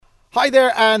Hi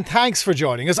there and thanks for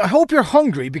joining us. I hope you're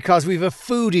hungry because we've a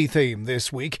foodie theme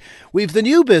this week. We've the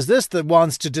new business that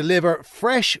wants to deliver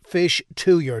fresh fish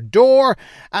to your door,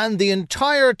 and the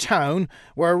entire town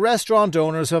where restaurant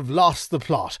owners have lost the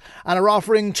plot and are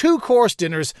offering 2-course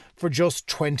dinners for just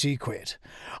 20 quid.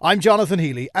 I'm Jonathan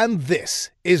Healy and this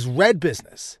is Red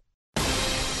Business.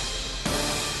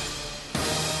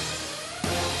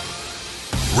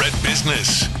 Red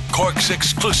Business, Cork's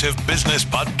exclusive business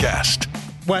podcast.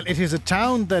 Well, it is a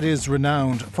town that is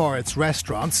renowned for its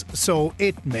restaurants, so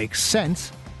it makes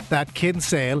sense that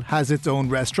Kinsale has its own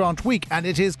restaurant week, and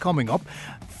it is coming up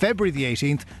February the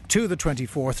 18th to the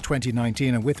 24th,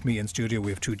 2019. And with me in studio, we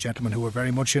have two gentlemen who are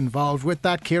very much involved with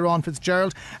that, Ciarán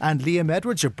Fitzgerald and Liam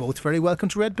Edwards. You're both very welcome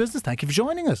to Red Business. Thank you for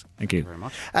joining us. Thank you very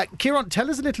much. Ciarán, tell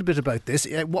us a little bit about this.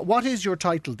 What is your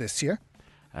title this year?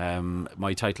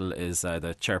 My title is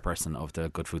the chairperson of the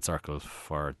Good Food Circle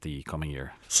for the coming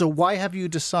year. So why have you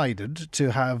decided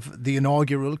to have the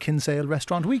inaugural Kinsale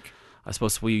Restaurant Week? I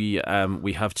suppose we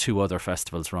have two other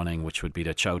festivals running, which would be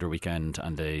the Chowder Weekend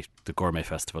and the Gourmet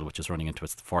Festival, which is running into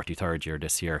its 43rd year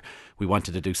this year. We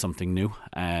wanted to do something new.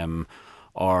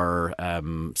 Our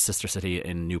sister city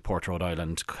in Newport, Rhode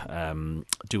Island,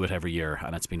 do it every year,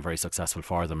 and it's been very successful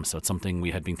for them. So it's something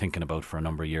we had been thinking about for a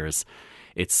number of years.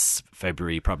 It's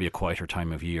February, probably a quieter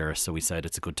time of year, so we said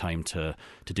it's a good time to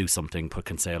do something, put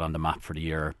Kinsale on the map for the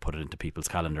year, put it into people's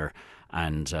calendar,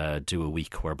 and do a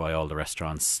week whereby all the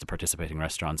restaurants, the participating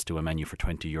restaurants, do a menu for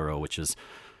 €20, which is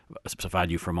a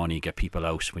value for money, get people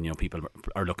out when people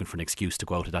are looking for an excuse to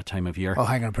go out at that time of year. Oh,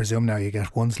 hang on, I presume now you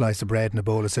get one slice of bread and a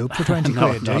bowl of soup for 20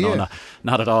 quid, do you? No,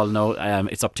 not at all, no.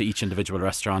 It's up to each individual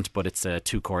restaurant, but it's a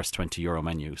 2-course €20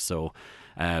 menu. So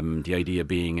the idea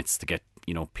being it's to get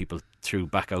people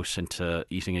back out into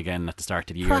eating again at the start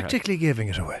of the year. Practically giving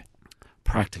it away.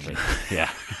 Practically, yeah.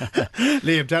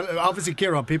 Liam, obviously,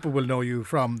 Ciarán, people will know you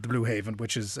from the Blue Haven,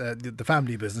 which is the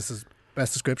family business's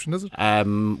best description, is it?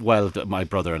 Well, my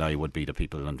brother and I would be the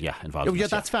people involved. Oh, yeah,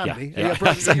 that's family. Yeah.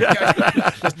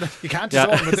 You can't Yeah.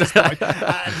 disown them at this point.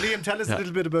 Liam, tell us a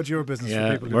little bit about your business. Yeah,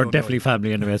 for people who we're don't definitely know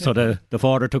family anyway. So the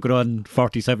father took it on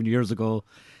 47 years ago.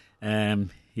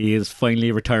 He is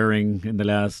finally retiring in the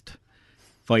last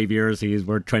 5 years.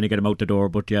 We're trying to get him out the door,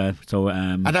 but yeah. So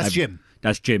and that's Jim.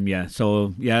 That's Jim. Yeah.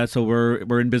 So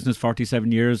we're in business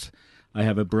 47 years. I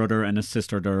have a brother and a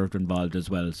sister that are involved as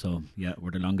well. So yeah,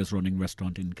 we're the longest running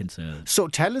restaurant in Kinsale. So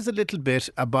tell us a little bit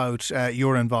about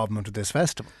your involvement with this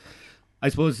festival. I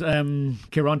suppose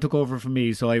Ciarán took over from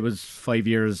me, so I was 5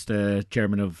 years the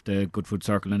chairman of the Good Food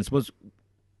Circle, and I suppose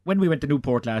when we went to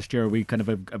Newport last year, we kind of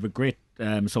have a great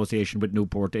association with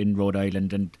Newport in Rhode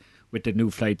Island, and with the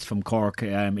new flights from Cork,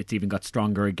 it's even got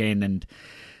stronger again. And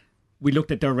we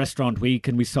looked at their restaurant week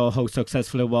and we saw how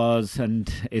successful it was,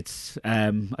 and it's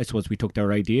I suppose we took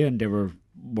their idea and they were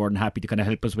more than happy to kind of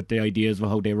help us with the ideas of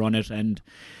how they run it. And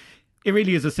it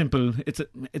really is it's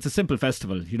a simple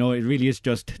festival. It really is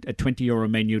just a €20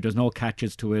 menu. There's no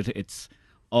catches to it. It's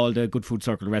all the Good Food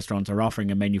Circle restaurants are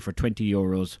offering a menu for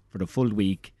 €20 for the full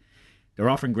week. They're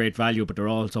offering great value, but they're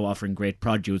also offering great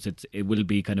produce. It will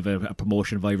be kind of a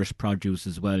promotion of Irish produce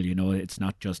as well. It's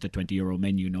not just a €20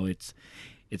 menu.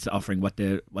 It's offering what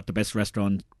the best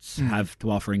restaurants have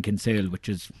to offer in Kinsale, which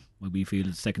is what we feel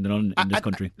is second to none in this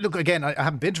country. Look, again, I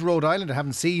haven't been to Rhode Island. I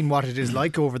haven't seen what it is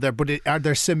like over there. But are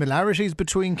there similarities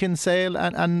between Kinsale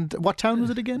and what town was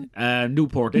it again?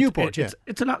 Newport. Newport, yeah.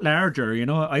 It's a lot larger.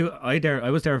 I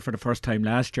was there for the first time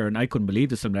last year, and I couldn't believe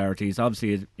the similarities.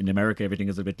 Obviously, in America, everything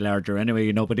is a bit larger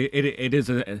anyway. But it is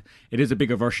a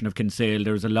bigger version of Kinsale.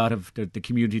 There's a lot of the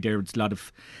community there. It's a lot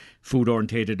of food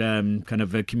orientated kind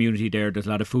of a community there. There's a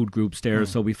lot of food groups there,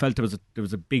 so we felt there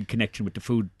was a big connection with the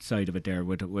food side of it there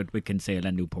with Kinsale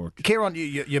and Newport. Ciarán,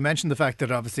 you mentioned the fact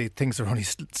that obviously things are only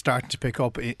starting to pick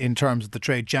up in terms of the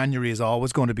trade. January is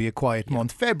always going to be a quiet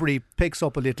month. February picks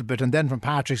up a little bit, and then from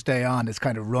Patrick's Day on it's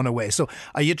kind of run away. So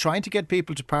are you trying to get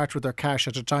people to part with their cash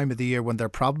at a time of the year when they're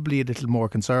probably a little more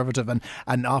conservative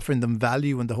and offering them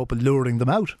value in the hope of luring them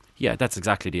out? Yeah, that's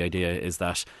exactly the idea, is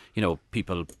that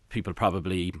people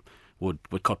probably would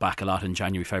cut back a lot in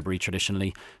January, February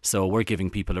traditionally. So we're giving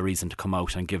people a reason to come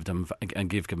out and give them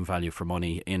value for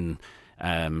money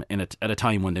at a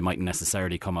time when they mightn't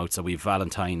necessarily come out. So we've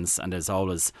Valentine's, and there's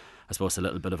always, I suppose, a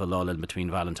little bit of a lull in between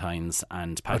Valentine's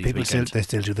and Paddy's weekend. They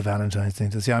still do the Valentine's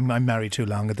thing. See, I'm married too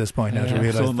long at this point now to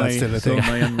realise that's still a thing.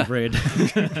 So I'm afraid.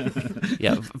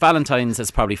 Yeah, Valentine's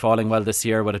is probably falling well this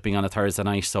year with it being on a Thursday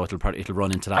night, so it'll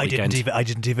run into that weekend. I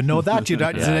didn't even know that. It's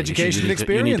an educational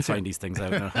experience. You need to find these things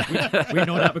out now. We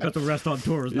know that because of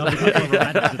restaurateurs, not because of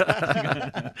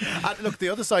Look, the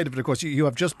other side of it, of course, you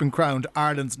have just been crowned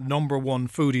Ireland's #1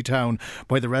 #1 foodie town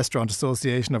by the Restaurant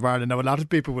Association of Ireland. Now, a lot of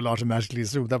people will automatically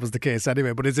assume that was the case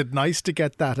anyway, but is it nice to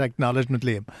get that acknowledgement,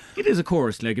 Liam? It is, of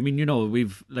course. Like, I mean,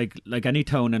 we've like any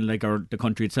town and like the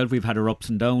country itself, we've had our ups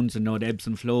and downs and the ebbs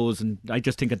and flows. And I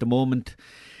just think at the moment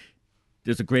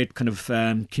there's a great kind of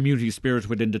community spirit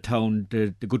within the town.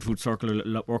 The Good Food Circle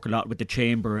work a lot with the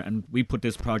Chamber, and we put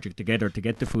this project together to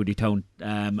get the Foodie Town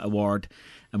award,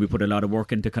 and we put a lot of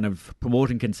work into kind of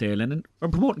promoting Kinsale, and we're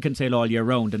promoting Kinsale all year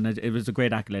round, and it was a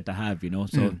great accolade to have,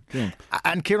 So, yeah.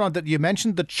 And Kieran, that you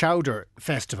mentioned the Chowder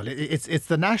Festival. It's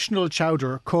the National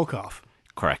Chowder Cook-Off.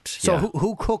 Correct. So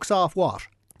who cooks off what?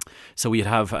 So we'd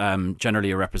have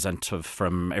generally a representative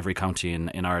from every county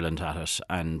in Ireland at it.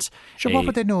 And sure, what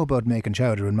would they know about making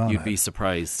chowder in Monaghan? You'd be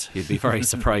surprised. You'd be very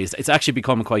surprised. It's actually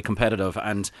become quite competitive,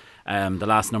 and the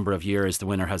last number of years the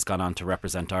winner has gone on to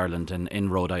represent Ireland in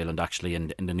Rhode Island, actually,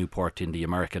 in the Newport, in the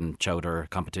American chowder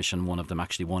competition. One of them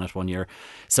actually won it one year.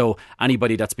 So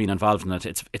anybody that's been involved in it,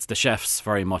 it's the chefs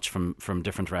very much from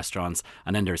different restaurants,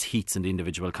 and then there's heats in the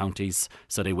individual counties,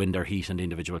 so they win their heat in the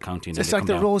individual county. And it's like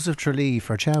the Rose of Tralee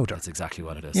for chowder. That's exactly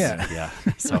what it is. Yeah.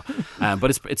 So,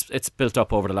 but it's built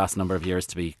up over the last number of years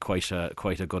to be quite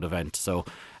a good event. So,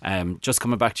 just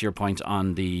coming back to your point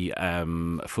on the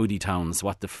foodie towns,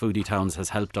 what the foodie towns has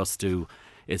helped us do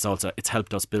is also it's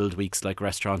helped us build weeks like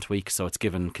Restaurant Week. So it's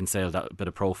given Kinsale that bit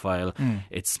of profile.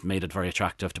 It's made it very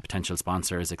attractive to potential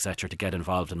sponsors, etc., to get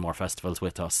involved in more festivals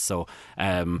with us. So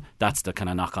that's the kind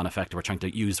of knock-on effect. We're trying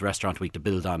to use Restaurant Week to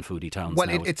build on foodie towns. Well,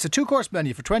 it's a 2-course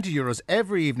menu for €20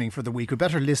 every evening for the week. We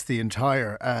better list the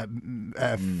entire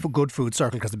Good Food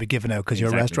Circle because it'll be given out because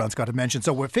your restaurant's got to mention.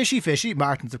 So we're Fishy,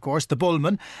 Martin's of course, the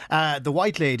Bullman, the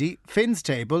White Lady, Finn's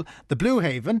Table, the Blue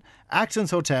Haven,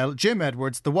 Acton's Hotel, Jim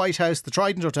Edwards, the White House, the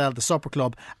Trident Hotel, the Supper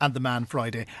Club and the Man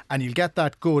Friday, and you'll get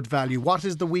that good value. What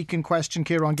is the week in question,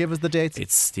 Kieran? Give us the dates.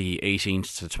 It's the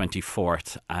 18th to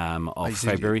 24th of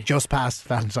February. Just past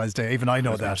Valentine's Day. Even I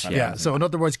know that. Yeah. So in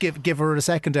other words, give her a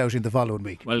second outing the following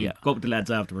week. Well, go with the lads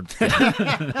afterwards.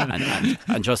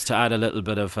 and just to add a little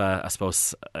bit of I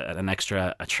suppose an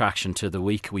extra attraction to the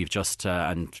week, we've just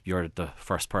and you're the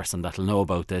first person that'll know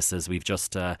about this, is we've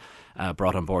just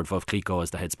brought on board Veuve Clicquot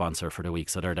as the head sponsor for the week.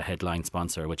 So they're the headline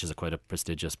sponsor, which is quite a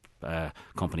prestigious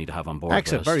company to have on board.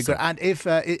 Excellent, very good. And if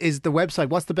is the website,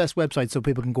 what's the best website so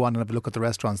people can go on and have a look at the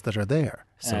restaurants that are there?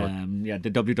 So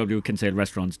the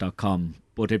www.kinsalerestaurants.com.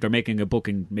 But if they're making a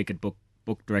booking, make it book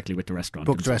directly with the restaurant.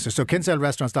 Book directly. So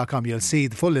KinsaleRestaurants.com, you'll see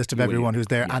the full list of everyone who's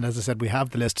there. Yeah. And as I said, we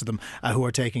have the list of them who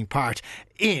are taking part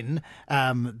in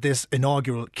this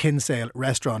inaugural Kinsale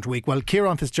Restaurant Week. Well,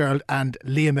 Kieran Fitzgerald and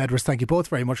Liam Edwards, thank you both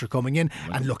very much for coming in.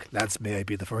 And look, lads, may I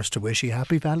be the first to wish you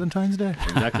happy Valentine's Day.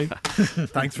 Exactly.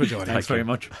 Thanks for joining us. Thanks very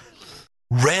much.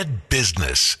 Red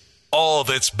Business. All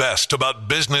that's best about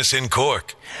business in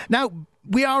Cork. Now,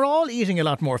 we are all eating a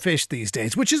lot more fish these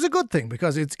days, which is a good thing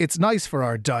because it's nice for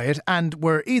our diet, and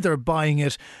we're either buying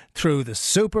it through the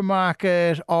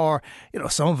supermarket or,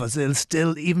 some of us will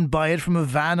still even buy it from a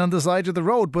van on the side of the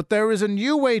road. But there is a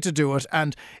new way to do it,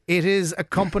 and it is a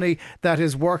company that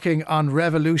is working on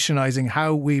revolutionising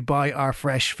how we buy our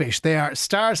fresh fish. They are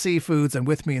Star Seafoods, and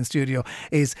with me in studio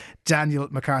is Daniel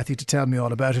McCarthy to tell me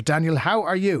all about it. Daniel, how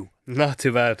are you? Not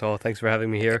too bad at all. Thanks for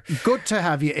having me here. Good to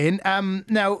have you in.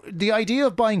 Now, the idea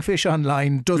of buying fish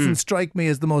online doesn't strike me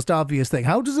as the most obvious thing.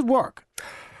 How does it work?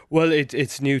 Well,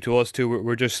 it's new to us too.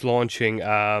 We're just launching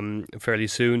fairly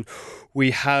soon.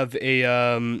 We have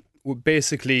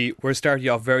basically, we're starting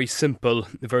off very simple,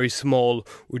 very small.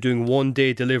 We're doing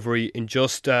 1-day delivery in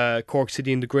just Cork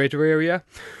City and the greater area.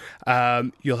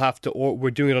 You'll have to.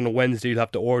 We're doing it on a Wednesday. You'll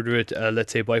have to order it,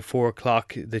 let's say by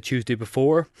 4:00 the Tuesday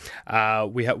before.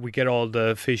 We get all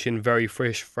the fish in very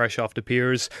fresh off the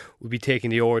piers. We'll be taking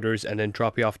the orders and then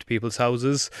dropping off to people's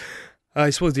houses.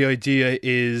 I suppose the idea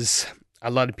is,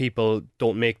 a lot of people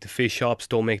don't make the fish shops,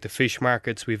 don't make the fish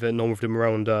markets. We've a number of them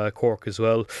around Cork as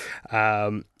well.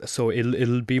 So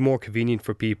it'll be more convenient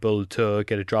for people to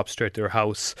get it dropped straight to their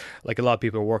house. Like, a lot of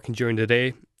people are working during the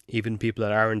day. Even people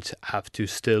that aren't have to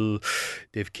still,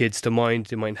 they have kids to mind.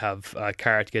 They might have a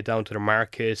car to get down to the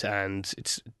market, and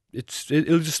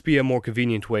it'll just be a more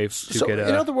convenient way to get.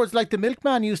 In other words, like the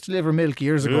milkman used to deliver milk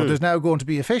years ago, there's now going to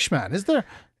be a fishman, is there?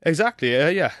 Exactly,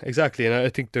 yeah, exactly. And I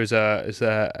think there's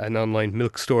an online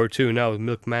milk store too now,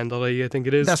 milkman.ie, I think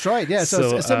it is. That's right, yeah.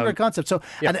 So it's a similar concept. So,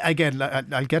 yeah. And again,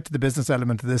 I'll get to the business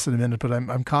element of this in a minute, but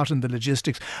I'm caught in the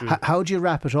logistics. How do you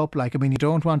wrap it up? Like, I mean, you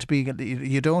don't want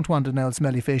to now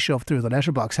smelly fish off through the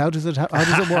letterbox. How does it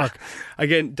work?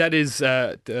 Again, that is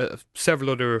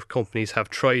several other companies have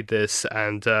tried this,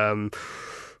 and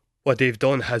what they've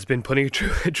done has been putting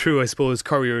it through I suppose,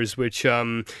 couriers, which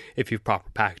if you've proper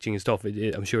packaging and stuff,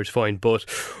 I'm sure it's fine. But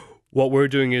what we're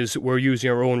doing is we're using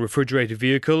our own refrigerated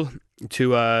vehicle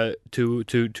to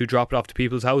drop it off to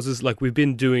people's houses. Like, we've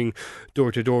been doing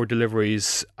door-to-door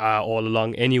deliveries all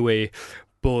along anyway,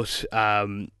 but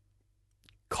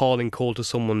calling cold to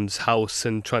someone's house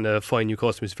and trying to find new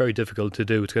customers is very difficult to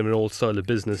do. It's kind of an old style of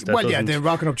business. They're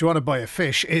rocking up. Do you want to buy a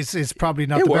fish? Is probably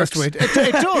not the best way.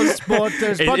 It does, but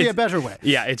there's probably a better way.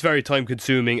 Yeah, it's very time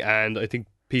consuming, and I think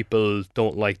people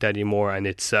don't like that anymore. And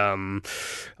it's a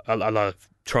lot of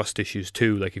trust issues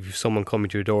too. Like, if you've someone coming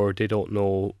to your door, they don't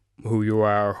know who you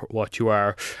are, what you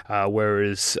are.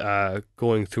 Whereas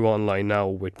going through online now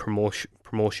with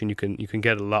promotion, you can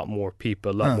get a lot more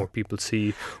people. More people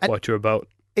see what you're about.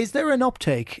 Is there an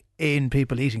uptake in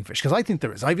people eating fish? Because I think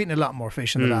there is. I've eaten a lot more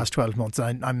fish in the last 12 months.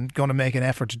 I'm going to make an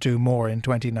effort to do more in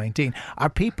 2019. Are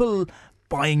people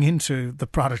buying into the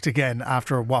product again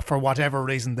for whatever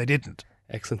reason they didn't?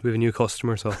 Excellent. We have a new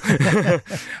customer, so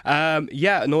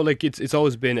it's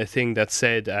always been a thing that's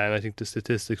said, and I think the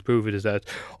statistics prove it, is that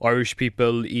Irish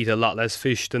people eat a lot less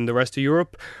fish than the rest of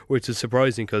Europe, which is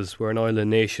surprising because we're an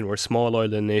island nation, we're a small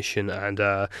island nation, and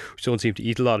we don't seem to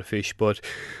eat a lot of fish. But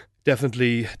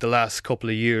definitely the last couple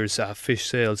of years, fish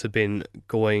sales have been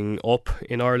going up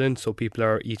in Ireland, so people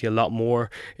are eating a lot more.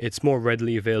 It's more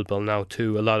readily available now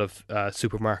too. A lot of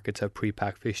supermarkets have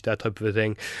pre-packed fish, that type of a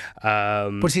thing.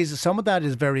 But see, some of that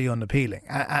is very unappealing.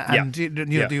 And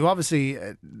you obviously,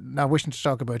 not wishing to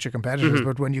talk about your competitors,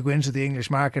 but when you go into the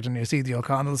English market and you see the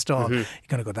O'Connell stall, you're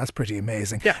going to go, that's pretty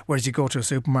amazing. Yeah. Whereas you go to a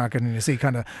supermarket and you see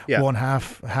kind of one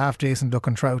half decent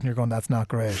looking trout and you're going, that's not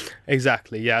great.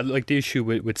 Exactly, yeah. Like, the issue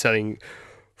with selling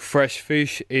fresh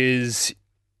fish is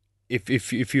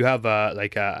if you have a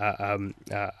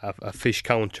fish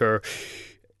counter,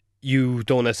 you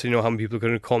don't necessarily know how many people are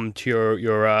going to come to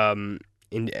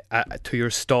your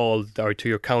stall or to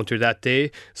your counter that day.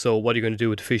 So what are you going to do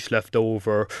with the fish left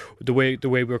over? The way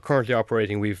we're currently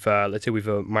operating, we've let's say we've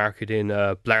a market in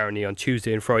Blarney on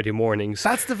Tuesday and Friday mornings.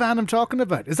 That's the van I'm talking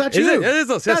about. Is that you? It is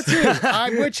us. Yes. That's you.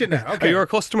 I'm with you now. Okay. Are you our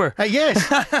customer? Yes.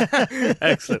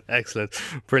 Excellent,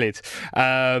 brilliant.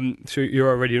 So you're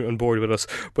already on board with us.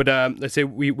 But let's say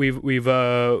we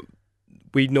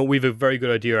know we've a very good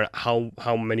idea on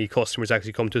how many customers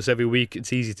actually come to us every week.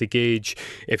 It's easy to gauge.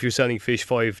 If you're selling fish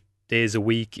 5 days a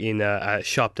week in a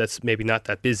shop that's maybe not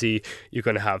that busy, you're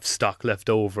going to have stock left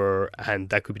over, and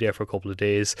that could be there for a couple of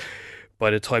days. By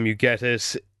the time you get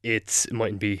it, it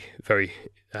mightn't be very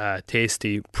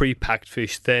tasty. Pre-packed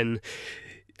fish, then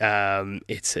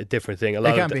it's a different thing. A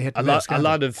lot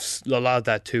of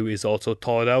that too is also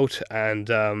thawed out,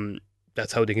 and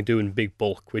that's how they can do in big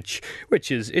bulk, which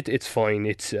is it's fine.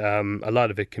 It's a lot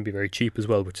of it can be very cheap as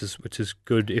well, which is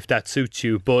good if that suits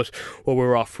you. But what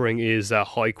we're offering is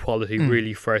high quality,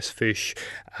 really fresh fish.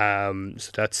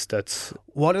 So that's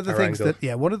one of the things that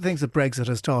Brexit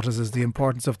has taught us is the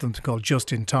importance of them called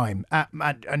just in time.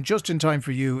 And just in time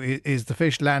for you is the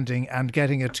fish landing and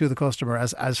getting it to the customer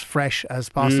as fresh as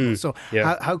possible. So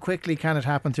how quickly can it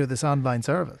happen through this online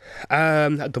service?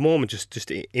 At the moment, just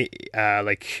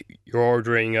like you're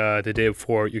ordering the day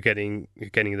before, you're getting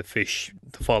the fish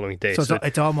the following day. So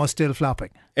it's almost still flopping.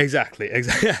 Exactly.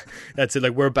 That's it.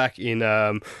 Like, we're back in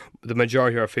the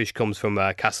majority of our fish comes from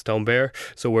Castletownbere,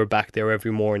 so we're back there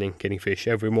every morning getting fish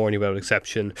every morning without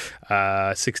exception,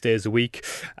 6 days a week,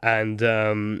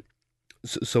 and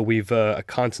so we've a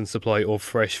constant supply of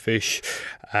fresh fish,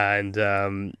 and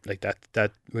like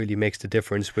that really makes the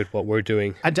difference with what we're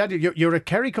doing. And Daniel, you're a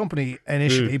Kerry company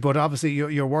initially, but obviously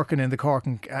you're working in the Cork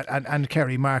and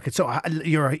Kerry market. So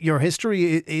your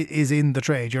history is in the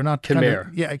trade. You're not Kenmare.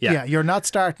 You're not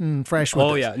starting fresh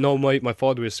with it. No, my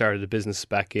father started a business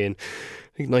back in,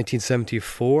 I think,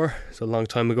 1974, so a long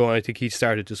time ago, and I think he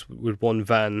started just with one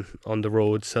van on the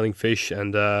road selling fish,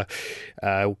 and got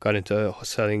into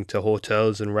selling to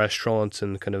hotels and restaurants,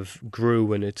 and kind of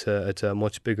grew, and it's a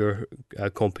much bigger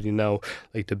company now.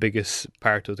 Like, the biggest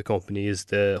part of the company is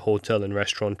the hotel and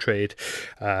restaurant trade,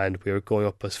 and we're going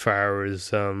up as far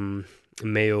as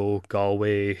Mayo,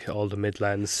 Galway, all the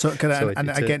Midlands.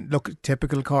 Again, look,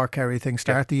 typical Cork Kerry thing.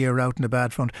 Start the year out in a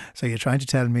bad front. So you're trying to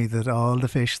tell me that all the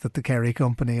fish that the Kerry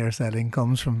company are selling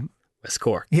comes from West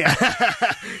Cork? Yeah.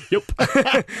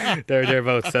 Yep.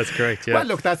 Thereabouts. That's correct. Yeah. Well,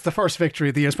 look, that's the first victory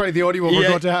of the year. It's probably the only one we're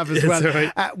going to have as well.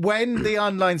 Right. When the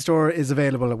online store is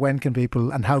available, when can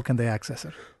people and how can they access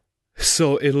it?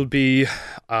 So it'll be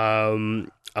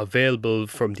available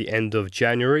from the end of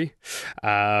January.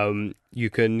 You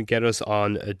can get us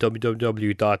on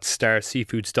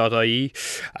www.starseafoods.ie.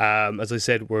 As I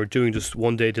said, we're doing just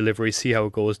 1 day delivery, see how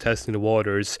it goes, testing the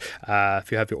waters.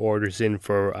 If you have your orders in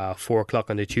for 4 o'clock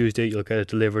on the Tuesday, you'll get it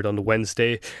delivered on the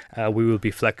Wednesday. We will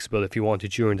be flexible if you want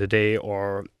it during the day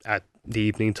or at the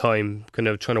evening time, kind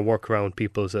of trying to work around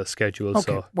people's schedules.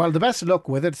 Okay. So, well, the best of luck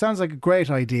with it. Sounds like a great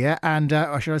idea. And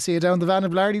shall I see you down the van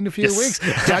of Blarney in a few weeks?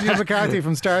 Daniel McCarthy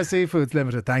from Star Seafoods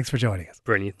Limited. Thanks for joining us.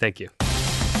 brilliant. Thank you.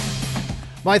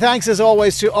 My thanks as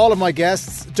always to all of my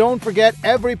guests. Don't forget,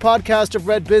 every podcast of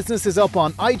Red Business is up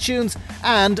on iTunes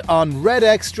and on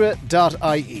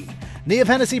redextra.ie. Niamh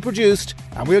Hennessy produced,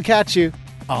 and we'll catch you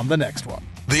on the next one.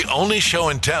 The only show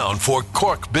in town for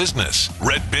Cork business,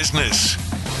 Red Business.